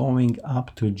going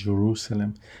up to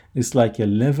Jerusalem. It's like a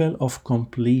level of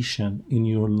completion in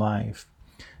your life.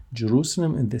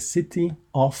 Jerusalem is the city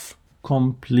of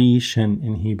completion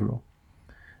in Hebrew.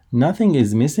 Nothing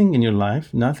is missing in your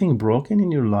life, nothing broken in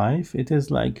your life. It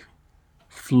is like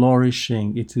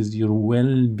flourishing. It is your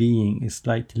well-being. It's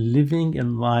like living a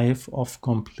life of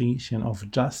completion, of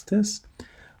justice,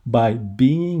 by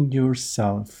being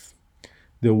yourself,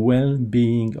 the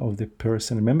well-being of the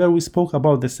person. Remember, we spoke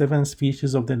about the 7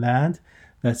 species of the land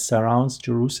that surrounds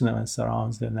Jerusalem and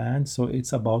surrounds the land. So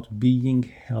it's about being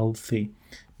healthy,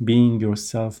 being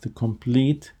yourself, the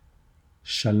complete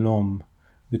shalom,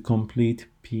 the complete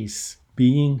peace,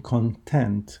 being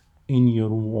content in your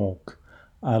walk,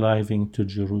 arriving to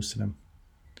Jerusalem.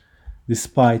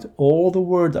 Despite all the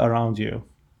world around you,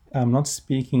 I'm not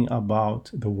speaking about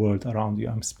the world around you,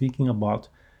 I'm speaking about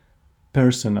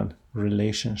personal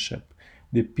relationship,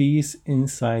 the peace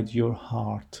inside your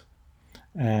heart.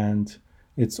 And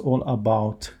it's all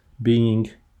about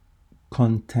being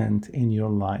content in your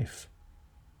life.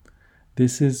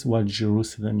 This is what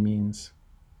Jerusalem means.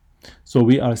 So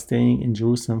we are staying in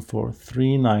Jerusalem for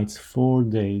 3 nights, 4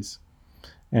 days.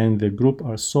 And the group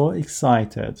are so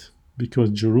excited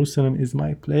because Jerusalem is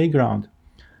my playground.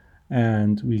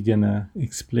 And we're gonna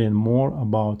explain more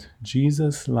about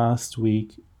Jesus last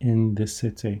week in the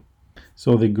city.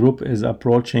 So the group is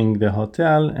approaching the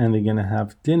hotel and they're gonna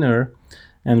have dinner,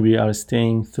 and we are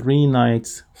staying 3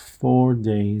 nights, 4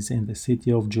 days in the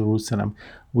city of Jerusalem.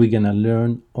 We're gonna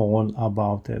learn all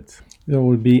about it. There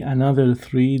will be another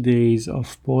 3 days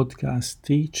of podcast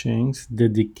teachings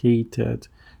dedicated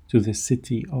to the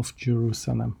city of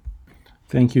Jerusalem.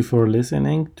 Thank you for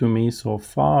listening to me so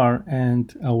far,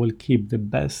 and I will keep the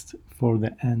best for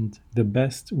the end. The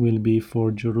best will be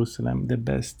for Jerusalem. The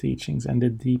best teachings and the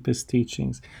deepest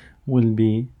teachings will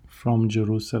be from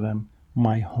Jerusalem,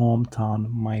 my hometown,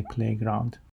 my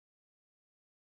playground.